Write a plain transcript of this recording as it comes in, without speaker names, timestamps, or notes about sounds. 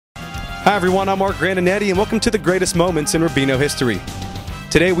Hi everyone, I'm Mark Grandinetti and welcome to the greatest moments in Rubino history.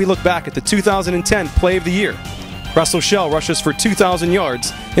 Today we look back at the 2010 Play of the Year. Rushel Shell rushes for 2,000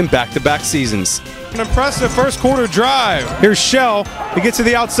 yards in back-to-back seasons. An impressive first quarter drive. Here's Shell, he gets to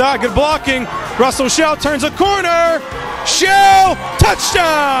the outside, good blocking. Rushel Shell turns a corner. Shell,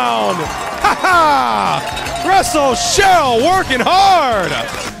 touchdown! Ha ha! Rushel Shell working hard!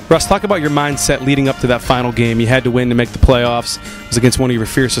 Russ, talk about your mindset leading up to that final game. You had to win to make the playoffs. It was against one of your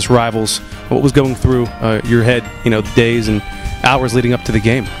fiercest rivals. What was going through your head, the days and hours leading up to the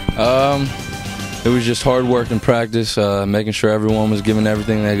game? It was just hard work and practice, making sure everyone was giving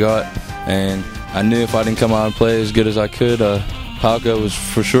everything they got. And I knew if I didn't come out and play as good as I could, Palka was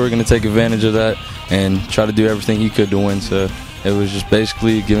for sure going to take advantage of that and try to do everything he could to win. So it was just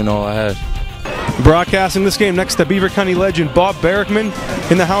basically giving all I had. Broadcasting this game next to Beaver County legend Bob Barrickman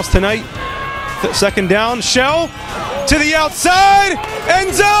in the house tonight. Second down, Shell to the outside,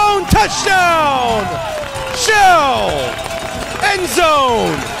 end zone, touchdown! Shell, end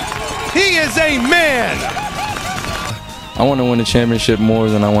zone. He is a man. I want to win a championship more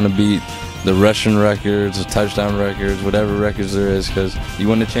than I want to beat the rushing records, the touchdown records, whatever records there is, because you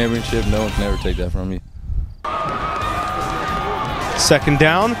win the championship, no one can ever take that from you. Second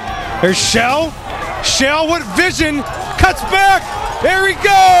down, there's Shell. Shell with vision, cuts back, there he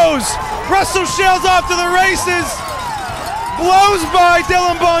goes! Rushel Shell's off to the races, blows by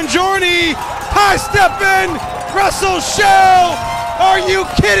Dylan Bongiorni, high step in, Rushel Shell! Are you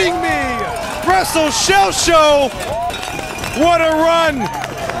kidding me? Rushel Shell show, what a run!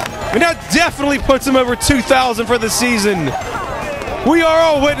 And that definitely puts him over 2,000 for the season. We are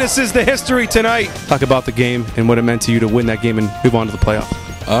all witnesses to history tonight. Talk about the game and what it meant to you to win that game and move on to the playoff.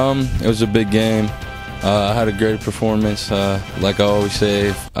 It was a big game. I had a great performance. Like I always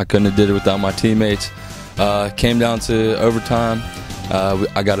say, I couldn't have did it without my teammates. Came down to overtime.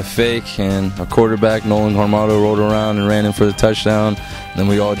 I got a fake, and our quarterback, Nolan Harmado, rolled around and ran in for the touchdown. Then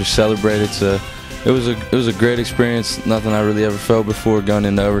we all just celebrated. So it was a great experience. Nothing I really ever felt before, going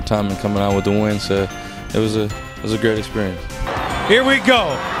into overtime and coming out with the win. So it was a great experience. Here we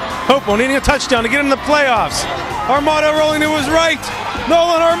go. Hopewell needing a touchdown to get in the playoffs. Armado rolling to his right.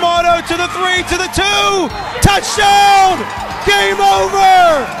 Nolan Armado to the 3, to the 2. Touchdown! Game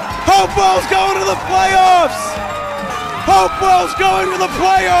over! Hopewell's going to the playoffs! Hopewell's going to the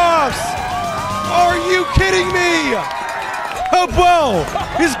playoffs! Are you kidding me? Hopewell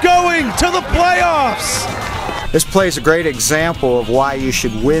is going to the playoffs! This play is a great example of why you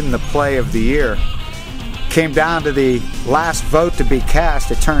should win the Play of the Year. Came down to the last vote to be cast.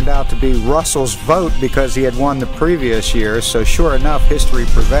 It turned out to be Russell's vote because he had won the previous year. So sure enough, history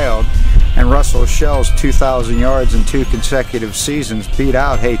prevailed, and Rushel Shell's 2,000 yards in 2 consecutive seasons beat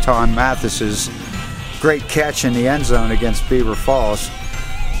out Hayton Mathis's great catch in the end zone against Beaver Falls.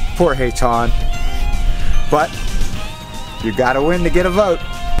 Poor Hayton, but you got to win to get a vote.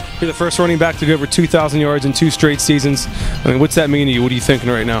 You're the first running back to go over 2,000 yards in 2 straight seasons. I mean, what's that mean to you? What are you thinking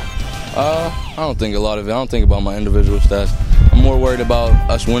right now? I don't think a lot of it. I don't think about my individual stats. I'm more worried about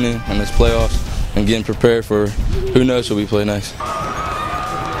us winning in this playoffs and getting prepared for who knows who we play next.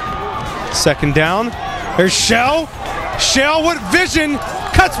 Second down. There's Shell. Shell with vision.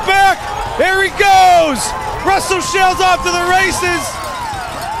 Cuts back. There he goes. Rushel Shell's off to the races.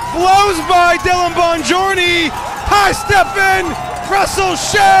 Blows by Dylan Bongiorni. High step in. Rushel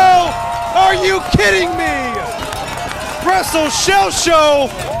Shell. Are you kidding me? Rushel Shell show.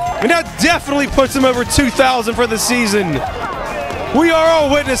 And that definitely puts him over 2,000 for the season. We are all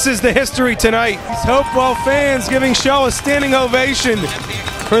witnesses to history tonight. These Hopewell fans giving Shell a standing ovation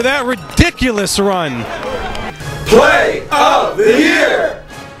for that ridiculous run. Play of the Year!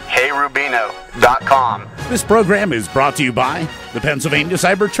 HeyRubino.com. This program is brought to you by the Pennsylvania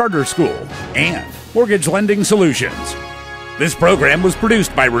Cyber Charter School and Mortgage Lending Solutions. This program was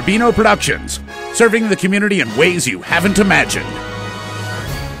produced by Rubino Productions, serving the community in ways you haven't imagined.